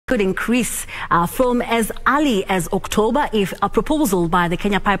could increase from as early as October if a proposal by the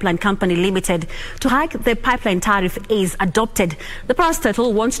Kenya Pipeline Company Limited to hike the pipeline tariff is adopted. The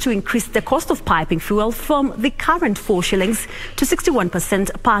parastatal wants to increase the cost of piping fuel from the current 4 shillings to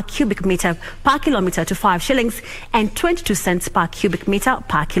 61% per cubic meter per kilometer to 5 shillings and 22 cents per cubic meter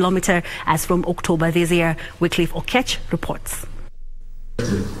per kilometer as from October this year. Wycliffe Okech reports.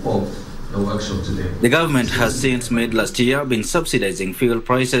 The government has since mid last year been subsidizing fuel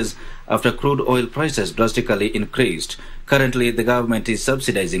prices after crude oil prices drastically increased. Currently, the government is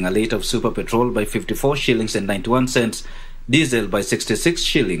subsidizing a litre of super petrol by 54 shillings and 91 cents, diesel by 66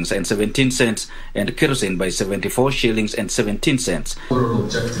 shillings and 17 cents, and kerosene by 74 shillings and 17 cents.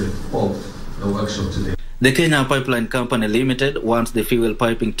 The Kenya Pipeline Company Limited wants the fuel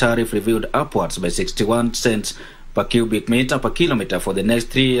piping tariff reviewed upwards by 61 cents per cubic meter per kilometer for the next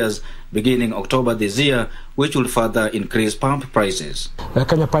 3 years, beginning October this year, which will further increase pump prices.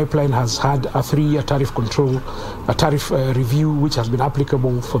 Kenya Pipeline has had a 3-year tariff review which has been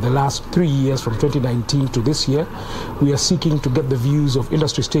applicable for the last 3 years from 2019 to this year. We are seeking to get the views of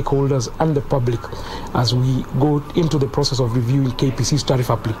industry stakeholders and the public as we go into the process of reviewing KPC's tariff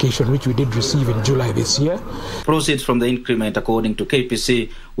application, which we did receive in July this year. Proceeds from the increment, according to KPC,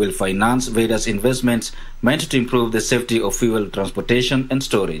 will finance various investments meant to improve the safety of fuel transportation and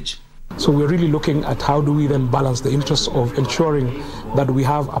storage. So we're really looking at how do we then balance the interests of ensuring that we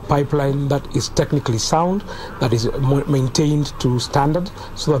have a pipeline that is technically sound, that is maintained to standard,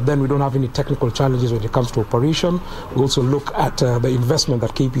 so that then we don't have any technical challenges when it comes to operation. We also look at the investment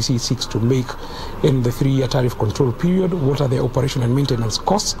that KPC seeks to make in the 3-year tariff control period. What are the operation and maintenance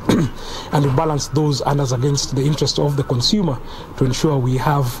costs? And we balance those as against the interest of the consumer to ensure we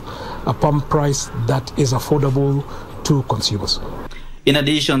have a pump price that is affordable to consumers. In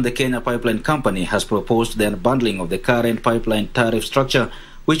addition, the Kenya Pipeline Company has proposed the unbundling of the current pipeline tariff structure,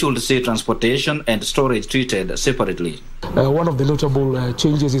 which will see transportation and storage treated separately. One of the notable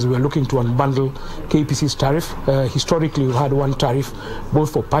changes is we are looking to unbundle KPC's tariff. Historically, we've had one tariff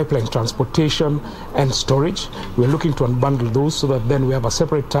both for pipeline transportation and storage. We're looking to unbundle those so that then we have a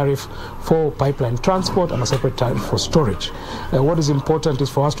separate tariff for pipeline transport and a separate tariff for storage. What is important is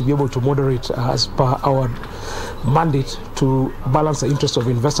for us to be able to moderate as per our mandate to balance the interests of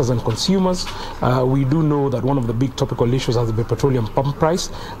investors and consumers. We do know that one of the big topical issues has been petroleum pump price,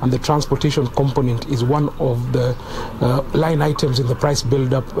 and the transportation component is one of the line items in the price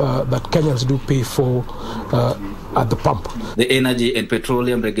build-up that Kenyans do pay for at the pump. The Energy and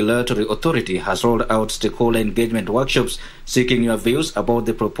Petroleum Regulatory Authority has rolled out stakeholder engagement workshops seeking your views about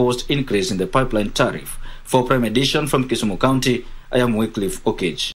the proposed increase in the pipeline tariff. For Prime Edition from Kisumu County, I am Wycliffe Okech.